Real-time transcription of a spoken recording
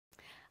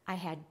I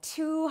had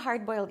 2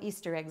 hard-boiled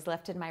Easter eggs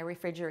left in my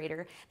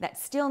refrigerator that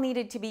still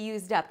needed to be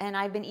used up, and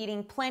I've been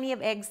eating plenty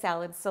of egg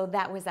salads, so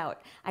that was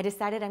out. I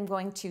decided I'm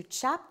going to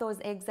chop those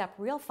eggs up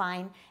real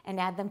fine and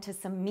add them to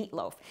some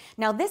meatloaf.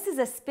 Now this is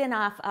a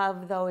spin-off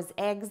of those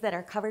eggs that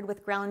are covered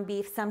with ground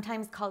beef,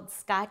 sometimes called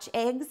Scotch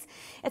eggs.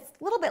 It's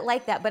a little bit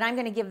like that, but I'm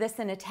going to give this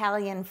an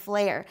Italian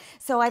flair.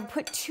 So I've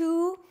put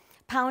 2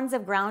 pounds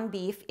of ground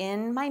beef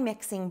in my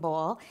mixing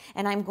bowl,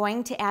 and I'm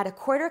going to add a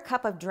 1/4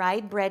 cup of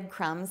dried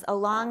breadcrumbs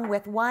along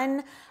with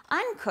 1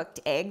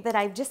 uncooked egg that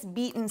I've just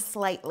beaten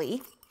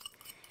slightly.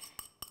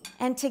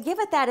 And to give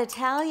it that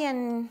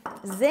Italian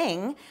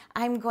zing,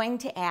 I'm going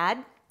to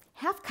add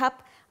 1/2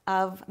 cup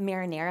of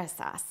marinara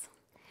sauce.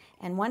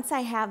 And once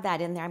I have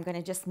that in there, I'm going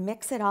to just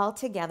mix it all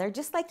together,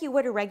 just like you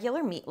would a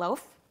regular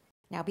meatloaf.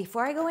 Now,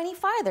 before I go any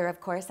farther, of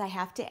course, I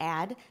have to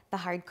add the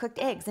hard-cooked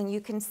eggs. And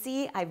you can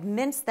see I've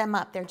minced them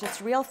up. They're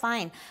just real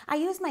fine. I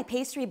use my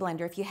pastry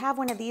blender. If you have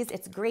one of these,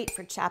 it's great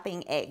for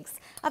chopping eggs.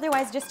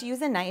 Otherwise, just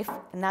use a knife,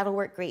 and that'll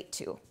work great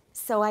too.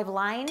 So I've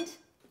lined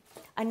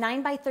a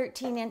 9 by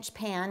 13 inch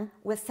pan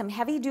with some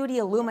heavy-duty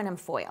aluminum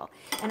foil.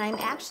 And I'm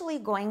actually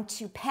going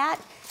to pat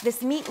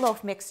this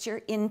meatloaf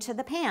mixture into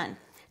the pan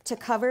to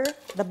cover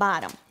the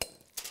bottom.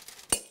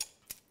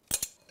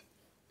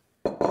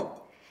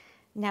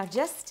 Now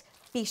just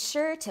be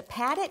sure to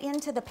pat it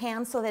into the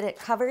pan so that it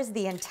covers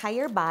the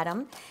entire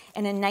bottom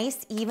in a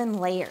nice even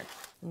layer.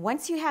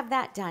 Once you have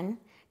that done,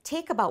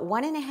 take about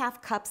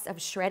 1½ cups of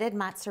shredded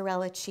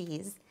mozzarella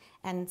cheese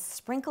and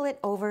sprinkle it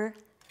over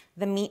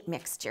the meat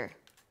mixture.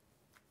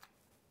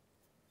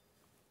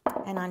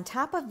 And on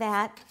top of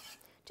that,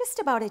 just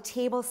about a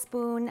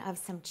tablespoon of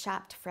some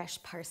chopped fresh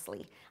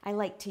parsley. I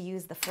like to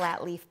use the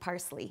flat leaf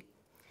parsley.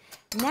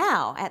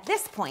 Now, at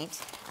this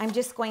point, I'm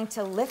just going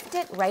to lift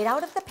it right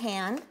out of the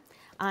pan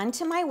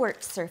onto my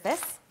work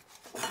surface,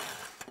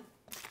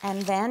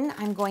 and then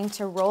I'm going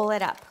to roll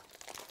it up.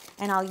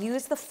 And I'll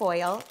use the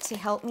foil to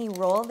help me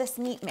roll this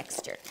meat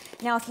mixture.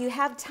 Now, if you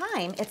have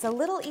time, it's a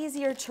little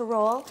easier to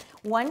roll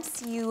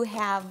once you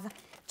have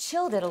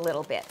chilled it a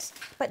little bit,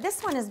 but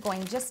this one is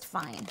going just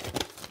fine.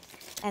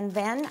 And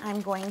then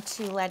I'm going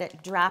to let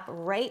it drop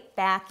right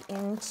back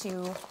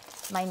into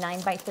my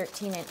 9 by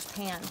 13 inch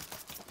pan.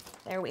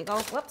 There we go.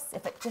 Whoops,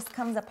 if it just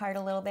comes apart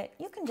a little bit,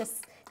 you can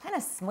just kind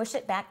of smush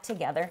it back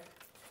together.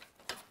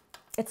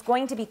 It's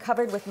going to be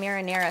covered with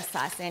marinara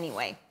sauce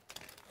anyway.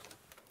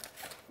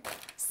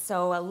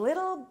 So a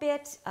little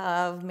bit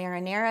of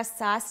marinara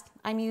sauce.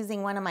 I'm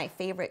using one of my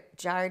favorite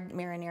jarred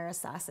marinara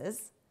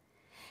sauces.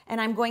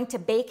 And I'm going to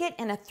bake it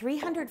in a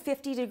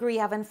 350-degree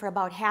oven for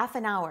about ½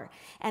 an hour.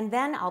 And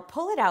then I'll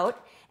pull it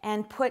out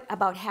and put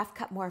about ½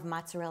 cup more of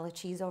mozzarella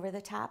cheese over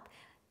the top.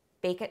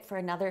 Bake it for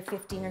another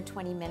 15 or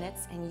 20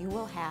 minutes, and you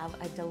will have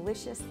a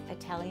delicious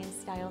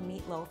Italian-style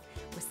meatloaf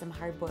with some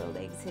hard-boiled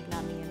eggs hidden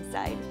on the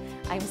inside.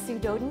 I'm Sue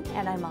Doden,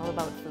 and I'm all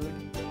about food.